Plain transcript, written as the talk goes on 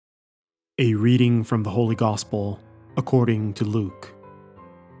A reading from the Holy Gospel according to Luke.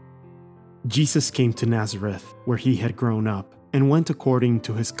 Jesus came to Nazareth, where he had grown up, and went according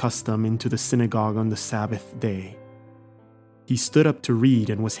to his custom into the synagogue on the Sabbath day. He stood up to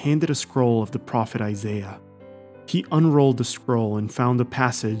read and was handed a scroll of the prophet Isaiah. He unrolled the scroll and found a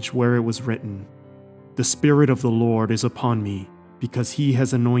passage where it was written, "The Spirit of the Lord is upon me, because he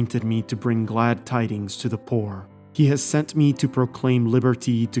has anointed me to bring glad tidings to the poor. He has sent me to proclaim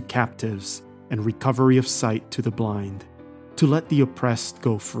liberty to captives and recovery of sight to the blind, to let the oppressed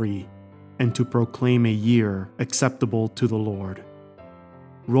go free, and to proclaim a year acceptable to the Lord."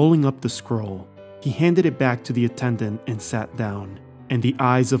 Rolling up the scroll, he handed it back to the attendant and sat down, and the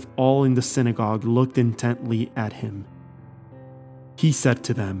eyes of all in the synagogue looked intently at him. He said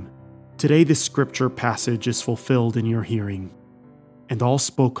to them, "Today this scripture passage is fulfilled in your hearing." And all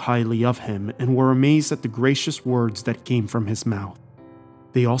spoke highly of him and were amazed at the gracious words that came from his mouth.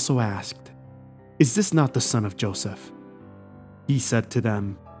 They also asked, "Is this not the son of Joseph?" He said to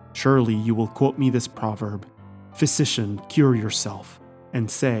them, "Surely you will quote me this proverb, 'Physician, cure yourself,' and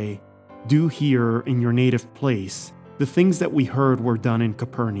say, 'Do here in your native place the things that we heard were done in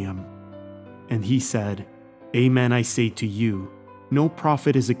Capernaum.' And he said, 'Amen, I say to you, no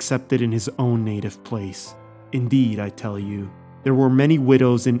prophet is accepted in his own native place. Indeed, I tell you, there were many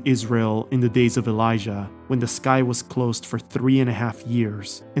widows in Israel in the days of Elijah, when the sky was closed for 3.5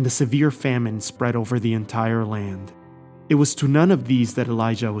 years, and the severe famine spread over the entire land. It was to none of these that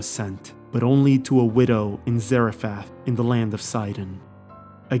Elijah was sent, but only to a widow in Zarephath in the land of Sidon.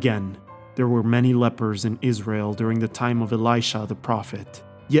 Again, there were many lepers in Israel during the time of Elisha the prophet,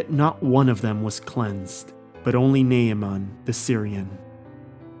 yet not one of them was cleansed, but only Naaman the Syrian."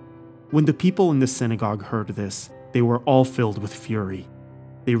 When the people in the synagogue heard this, they were all filled with fury.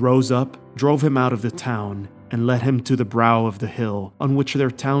 They rose up, drove him out of the town, and led him to the brow of the hill on which their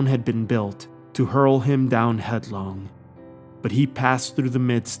town had been built, to hurl him down headlong. But he passed through the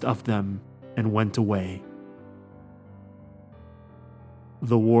midst of them and went away.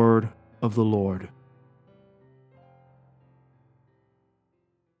 The word of the Lord.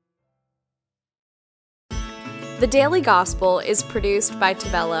 The Daily Gospel is produced by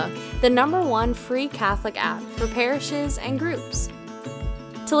Tabella, the #1 free Catholic app for parishes and groups.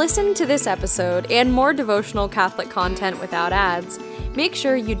 To listen to this episode and more devotional Catholic content without ads, make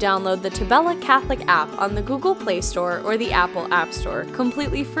sure you download the Tabella Catholic app on the Google Play Store or the Apple App Store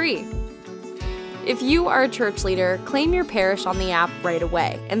completely free. If you are a church leader, claim your parish on the app right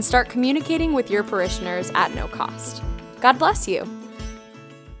away and start communicating with your parishioners at no cost. God bless you.